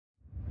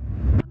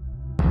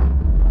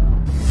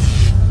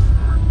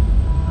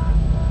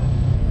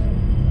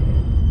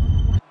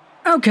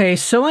Okay,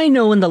 so I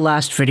know in the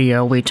last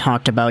video we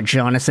talked about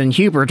Jonathan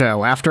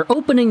Huberdeau after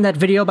opening that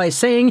video by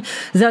saying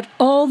that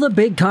all the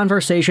big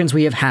conversations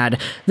we have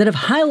had that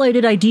have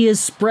highlighted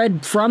ideas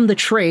spread from the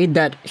trade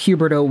that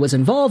Huberdeau was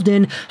involved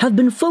in have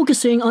been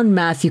focusing on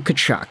Matthew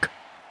Tkachuk.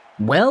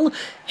 Well,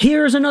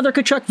 here's another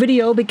Tkachuk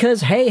video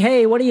because,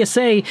 hey, what do you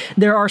say?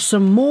 There are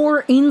some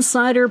more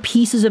insider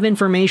pieces of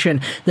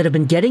information that have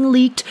been getting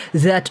leaked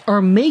that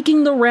are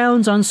making the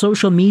rounds on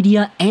social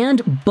media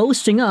and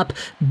boasting up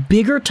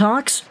bigger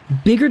talks,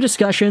 bigger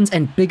discussions,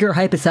 and bigger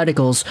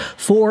hypotheticals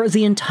for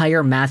the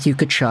entire Matthew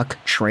Tkachuk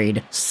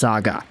trade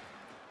saga.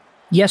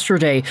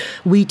 Yesterday,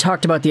 we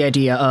talked about the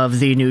idea of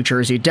the New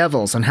Jersey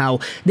Devils and how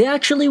they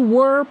actually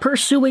were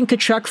pursuing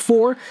Tkachuk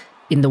for,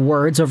 in the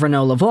words of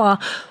Renaud Lavoie,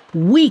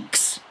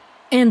 weeks.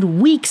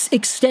 And weeks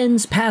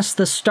extends past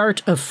the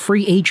start of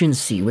free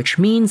agency, which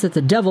means that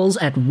the Devils,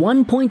 at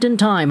one point in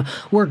time,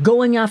 were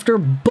going after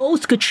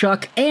both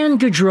Tkachuk and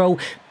Gaudreau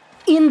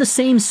in the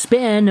same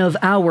span of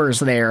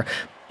hours there.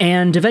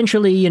 And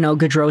eventually,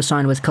 Gaudreau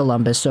signed with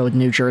Columbus, so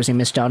New Jersey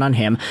missed out on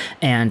him.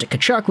 And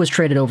Tkachuk was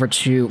traded over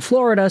to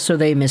Florida, so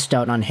they missed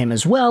out on him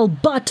as well.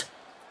 But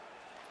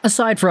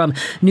aside from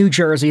New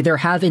Jersey, there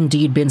have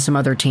indeed been some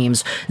other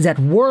teams that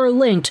were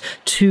linked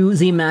to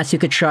the Matthew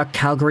Tkachuk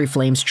Calgary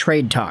Flames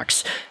trade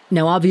talks.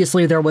 Now,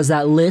 obviously, there was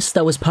that list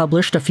that was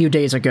published a few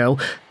days ago,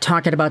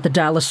 talking about the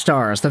Dallas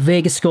Stars, the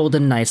Vegas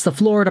Golden Knights, the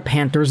Florida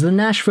Panthers, the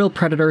Nashville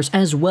Predators,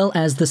 as well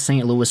as the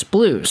St. Louis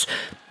Blues.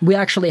 We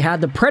actually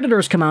had the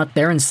Predators come out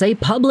there and say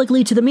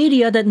publicly to the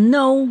media that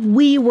no,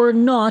 we were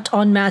not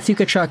on Matthew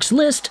Tkachuk's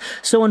list,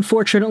 so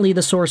unfortunately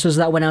the sources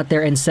that went out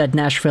there and said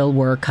Nashville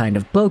were kind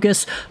of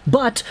bogus.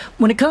 But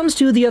when it comes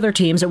to the other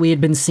teams that we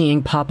had been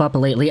seeing pop up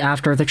lately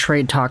after the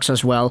trade talks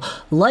as well,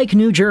 like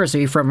New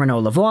Jersey from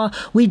Renaud Lavoie,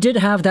 we did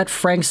have that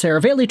Frank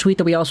Seravalli tweet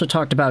that we also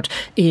talked about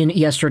in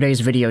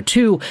yesterday's video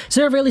too.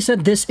 Seravalli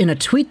said this in a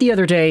tweet the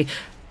other day.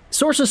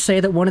 Sources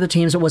say that one of the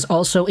teams that was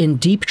also in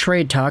deep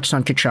trade talks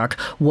on Tkachuk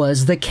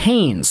was the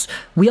Canes.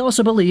 We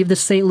also believe the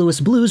St. Louis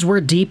Blues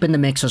were deep in the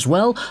mix as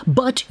well,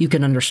 but you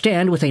can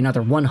understand with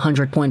another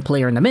 100-point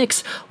player in the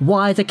mix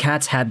why the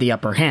Cats had the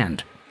upper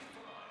hand.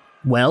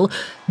 Well,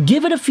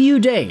 give it a few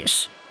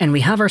days, and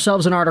we have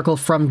ourselves an article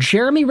from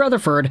Jeremy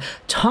Rutherford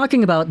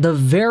talking about the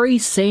very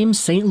same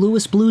St.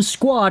 Louis Blues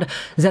squad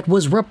that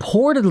was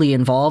reportedly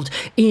involved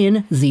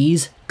in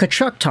these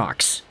Tkachuk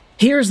talks.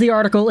 Here's the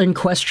article in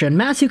question: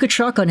 Matthew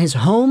Tkachuk on his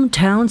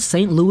hometown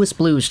St. Louis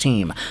Blues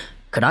team.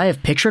 Could I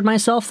have pictured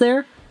myself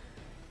there?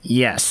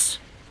 Yes.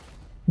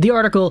 The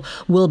article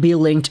will be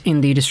linked in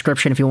the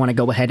description if you want to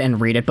go ahead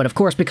and read it, but of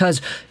course, because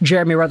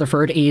Jeremy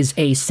Rutherford is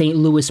a St.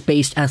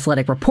 Louis-based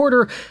athletic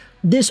reporter,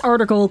 this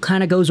article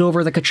kind of goes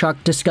over the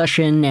Tkachuk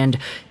discussion and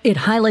it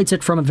highlights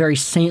it from a very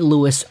St.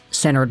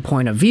 Louis-centered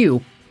point of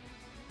view.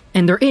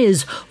 And there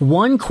is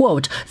one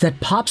quote that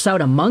pops out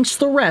amongst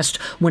the rest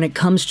when it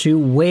comes to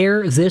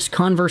where this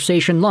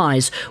conversation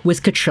lies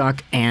with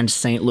Tkachuk and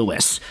St.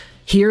 Louis.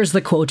 Here's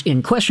the quote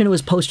in question. It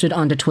was posted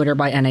onto Twitter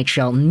by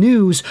NHL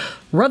News.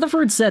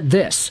 Rutherford said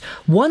this: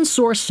 one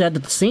source said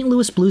that the St.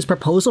 Louis Blues'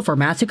 proposal for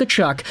Matthew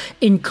Tkachuk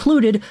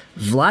included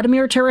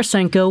VLADIMIR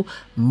TARASENKO,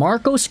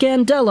 Marco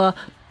Scandella,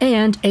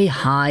 and a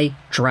high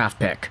draft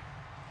pick.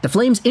 The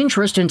Flames'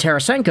 interest in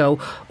Tarasenko,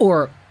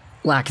 or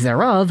lack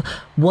thereof,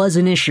 was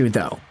an issue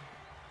though.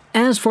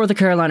 As for the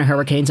Carolina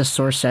Hurricanes, a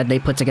source said they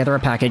put together a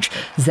package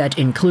that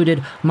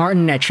included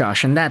Martin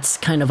Necas, and that's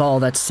kind of all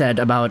that's said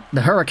about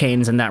the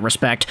Hurricanes in that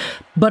respect.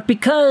 But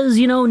because,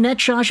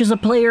 Necas is a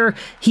player,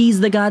 he's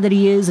the guy that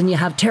he is, and you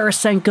have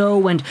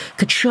Tarasenko and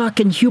Tkachuk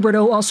and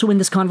Huberdeau also in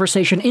this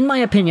conversation, in my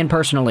opinion,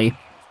 personally.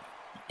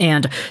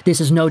 And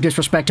this is no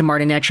disrespect to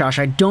Martin Necas.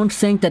 I don't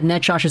think that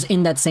Necas is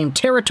in that same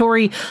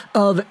territory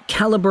of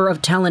caliber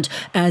of talent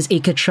as a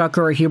Tkachuk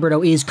or a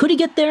Huberdeau is. Could he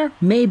get there?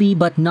 Maybe,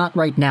 but not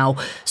right now.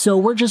 So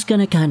we're just going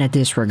to kind of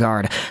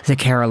disregard the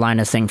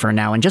Carolina thing for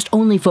now and just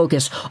only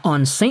focus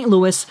on St.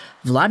 Louis,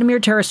 VLADIMIR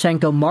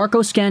TARASENKO,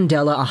 Marco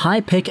Scandella, a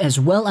high pick, as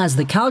well as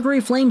the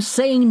Calgary Flames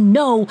saying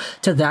no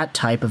to that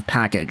type of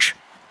package.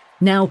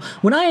 Now,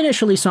 when I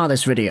initially saw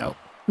this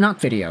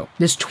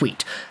this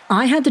tweet,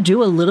 I had to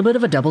do a little bit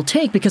of a double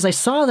take because I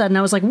saw that and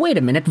I was like, wait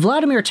a minute,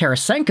 VLADIMIR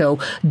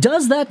TARASENKO,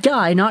 does that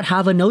guy not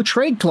have a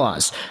no-trade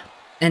clause?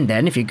 And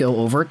then if you go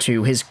over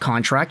to his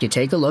contract, you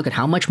take a look at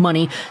how much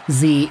money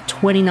the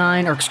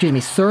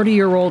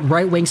 30-year-old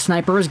right-wing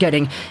sniper is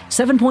getting.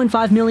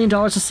 $7.5 million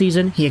a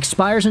season, he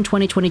expires in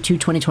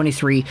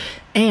 2022-2023,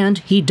 and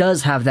he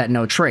does have that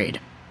no-trade.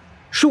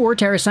 Sure,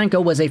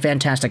 Tarasenko was a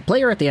fantastic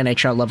player at the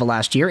NHL level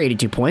last year,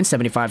 82 points,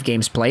 75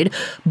 games played,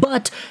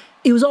 but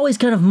it was always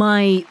kind of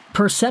my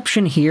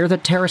perception here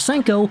that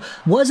Tarasenko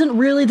wasn't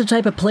really the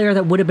type of player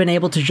that would have been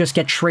able to just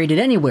get traded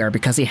anywhere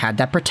because he had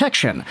that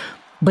protection.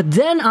 But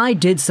then I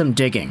did some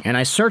digging, and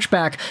I searched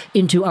back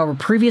into our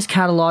previous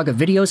catalog of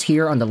videos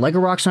here on the LEGO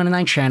Rocks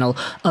 99 channel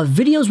of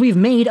videos we've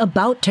made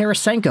about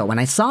Tarasenko, and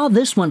I saw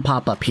this one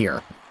pop up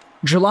here.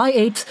 July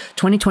 8th,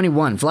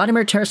 2021,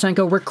 Vladimir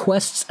Tarasenko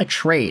requests a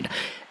trade.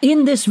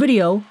 In this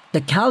video,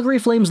 the Calgary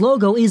Flames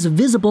logo is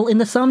visible in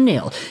the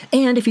thumbnail.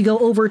 And if you go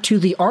over to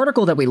the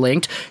article that we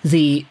linked,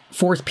 the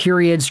fourth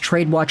period's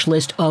trade watch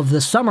list of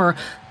the summer,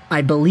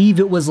 I believe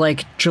it was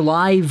like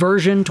July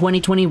version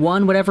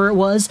 2021, whatever it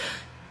was,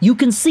 you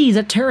can see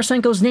that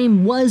Tarasenko's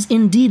name was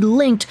indeed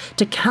linked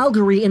to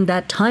Calgary in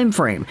that time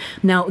frame.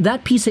 Now,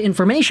 that piece of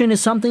information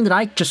is something that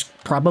I just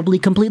probably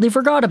completely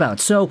forgot about.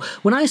 So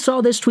when I saw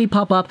this tweet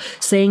pop up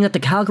saying that the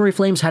Calgary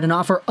Flames had an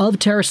offer of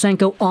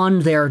Tarasenko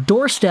on their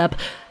doorstep,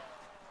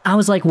 I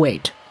was like,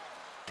 wait,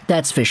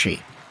 that's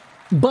fishy.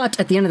 But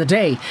at the end of the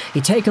day,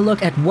 you take a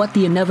look at what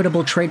the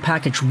inevitable trade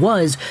package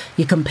was,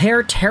 you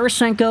compare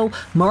Tarasenko,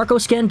 Marco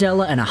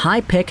Scandella, and a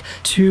high pick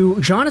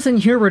to Jonathan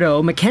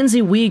Huberdeau,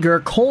 Mackenzie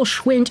Weegar, Cole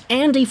Schwindt,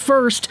 and a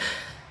first,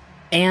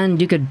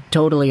 and you could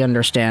totally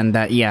understand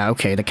that, yeah,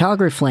 okay, the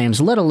Calgary Flames,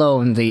 let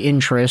alone the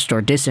interest or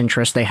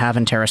disinterest they have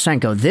in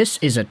Tarasenko, this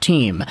is a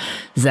team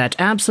that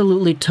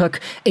absolutely took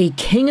a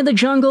king of the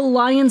jungle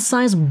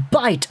lion-sized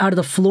bite out of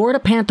the Florida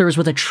Panthers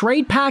with a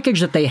trade package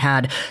that they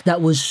had that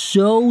was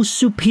so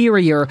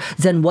superior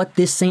than what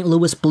this St.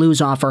 Louis Blues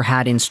offer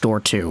had in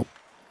store too.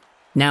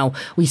 Now,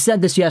 we said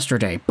this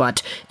yesterday,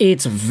 but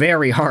it's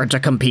very hard to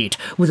compete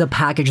with a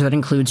package that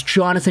includes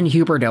Jonathan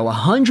Huberdeau,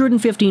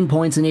 115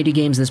 points in 80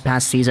 games this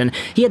past season.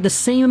 He had the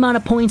same amount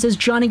of points as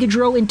Johnny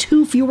Gaudreau in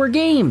 2 fewer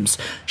games.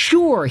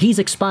 Sure, he's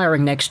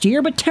expiring next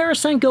year, but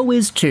Tarasenko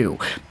is too.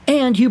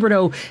 And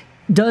Huberdeau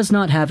does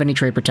not have any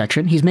trade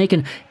protection. He's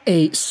making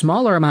a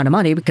smaller amount of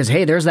money because,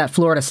 hey, there's that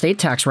Florida state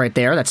tax right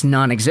there that's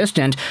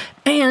non-existent,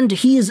 and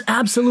he is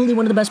absolutely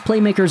one of the best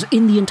playmakers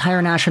in the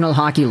entire National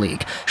Hockey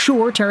League.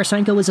 Sure,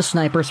 Tarasenko is a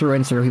sniper through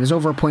and through. He was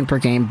over a point per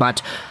game,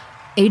 but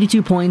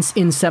 82 points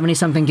in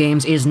 70-something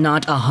games is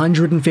not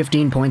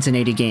 115 points in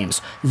 80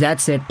 games.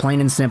 That's it, plain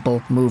and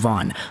simple, move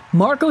on.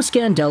 Marco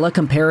Scandella,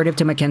 comparative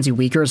to Mackenzie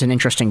Weegar, is an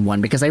interesting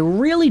one because I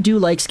really do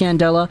like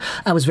Scandella.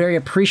 I was very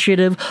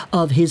appreciative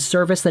of his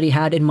service that he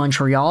had in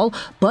Montreal,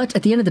 but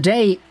at the end of the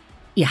day,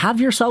 you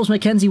have yourselves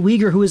Mackenzie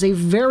Weegar, who is a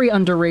very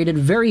underrated,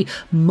 very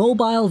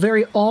mobile,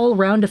 very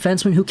all-round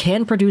defenseman who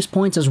can produce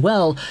points as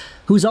well,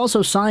 who's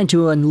also signed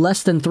to a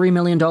less than $3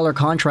 million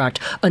contract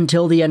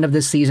until the end of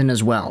this season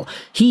as well.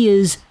 He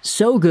is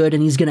so good,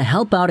 and he's going to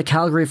help out a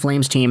Calgary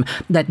Flames team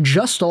that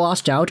just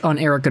lost out on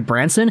Eric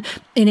Goodbranson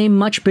in a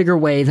much bigger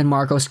way than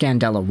Marco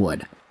Scandella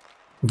would.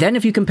 Then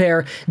if you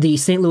compare the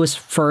St. Louis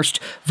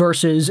first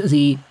versus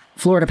the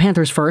Florida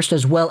Panthers first,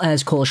 as well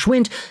as Cole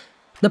Schwindt,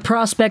 the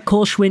prospect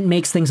Cole Schwindt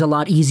makes things a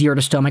lot easier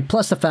to stomach,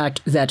 plus the fact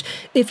that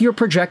if you're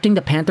projecting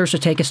the Panthers to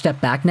take a step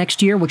back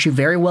next year, which you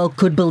very well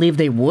could believe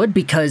they would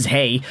because,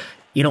 hey,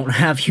 you don't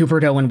have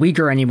Huberdeau and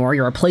Weegar anymore,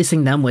 you're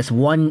replacing them with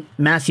one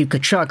Matthew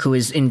Tkachuk, who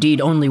is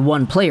indeed only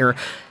one player,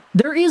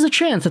 there is a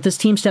chance that this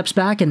team steps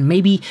back and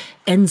maybe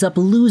ends up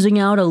losing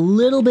out a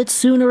little bit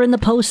sooner in the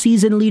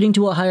postseason, leading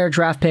to a higher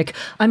draft pick.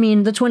 I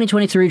mean, the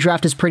 2023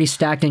 draft is pretty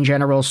stacked in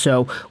general,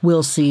 so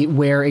we'll see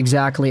where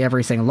exactly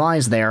everything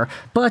lies there.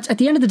 But at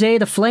the end of the day,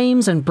 the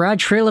Flames and Brad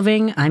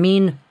Treliving, I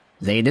mean,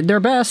 they did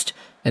their best,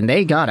 and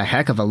they got a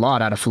heck of a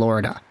lot out of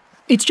Florida.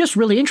 It's just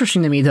really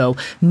interesting to me, though,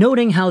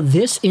 noting how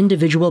this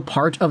individual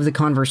part of the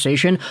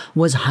conversation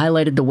was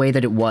highlighted the way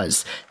that it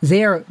was.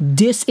 Their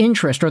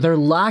disinterest, or their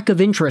lack of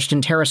interest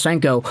in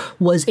Tarasenko,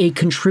 was a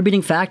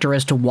contributing factor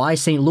as to why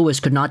St. Louis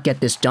could not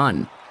get this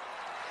done.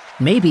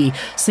 Maybe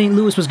St.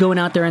 Louis was going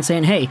out there and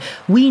saying, hey,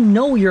 we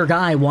know your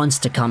guy wants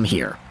to come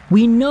here.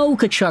 We know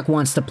Tkachuk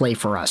wants to play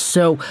for us,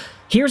 so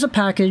here's a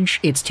package,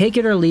 it's take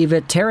it or leave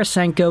it,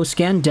 Tarasenko,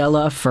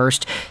 Scandella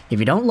first. If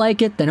you don't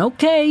like it, then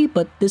okay,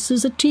 but this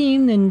is a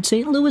team in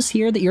St. Louis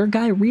here that your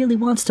guy really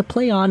wants to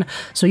play on,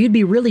 so you'd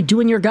be really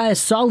doing your guy a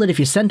solid if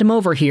you sent him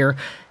over here.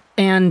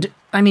 And,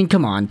 I mean,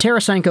 come on,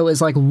 Tarasenko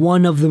is like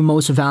one of the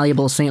most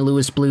valuable St.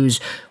 Louis Blues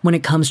when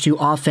it comes to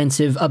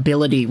offensive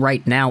ability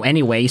right now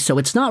anyway, so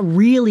it's not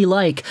really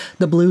like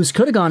the Blues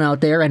could have gone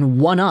out there and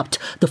one-upped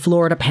the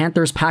Florida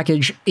Panthers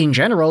package in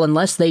general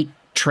unless they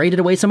traded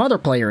away some other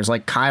players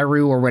like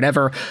Kyrou or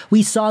whatever.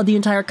 We saw the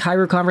entire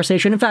Kyrou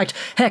conversation. In fact,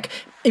 heck,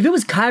 if it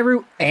was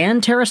Kyrou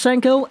and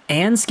Tarasenko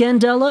and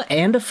Scandella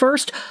and a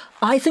first,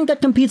 I think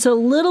that competes a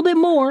little bit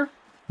more,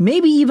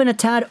 maybe even a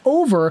tad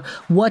over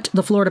what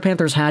the Florida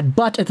Panthers had,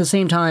 but at the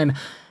same time,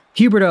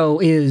 Huberdeau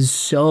is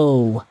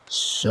so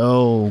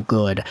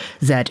good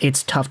that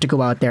it's tough to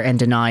go out there and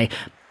deny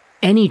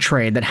any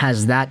trade that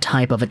has that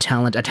type of a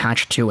talent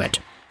attached to it.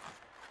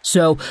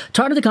 So,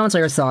 talk in the comments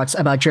your thoughts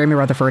about Jeremy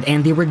Rutherford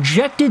and the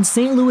rejected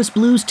St. Louis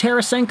Blues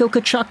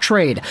Tarasenko-Tkachuk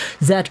trade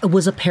that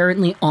was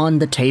apparently on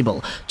the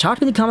table. Talk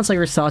to me in the comments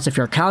your thoughts. If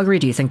you're Calgary,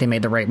 do you think they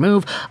made the right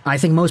move? I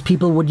think most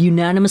people would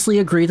unanimously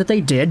agree that they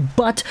did,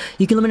 but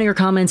you can let me know in your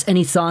comments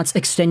any thoughts,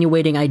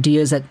 extenuating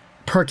ideas that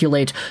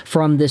percolate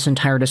from this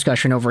entire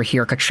discussion over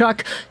here.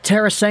 Tkachuk,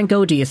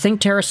 Tarasenko, do you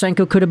think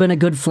Tarasenko could have been a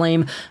good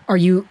Flame? Are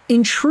you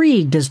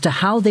intrigued as to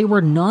how they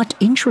were not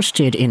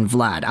interested in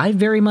Vlad? I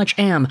very much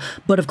am,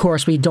 but of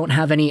course we don't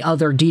have any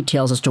other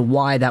details as to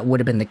why that would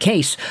have been the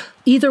case.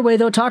 Either way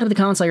though, talk in the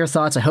comments, let your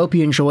thoughts. I hope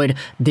you enjoyed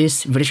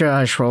this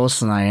video.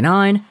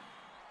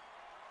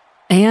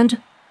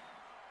 And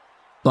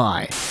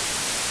bye.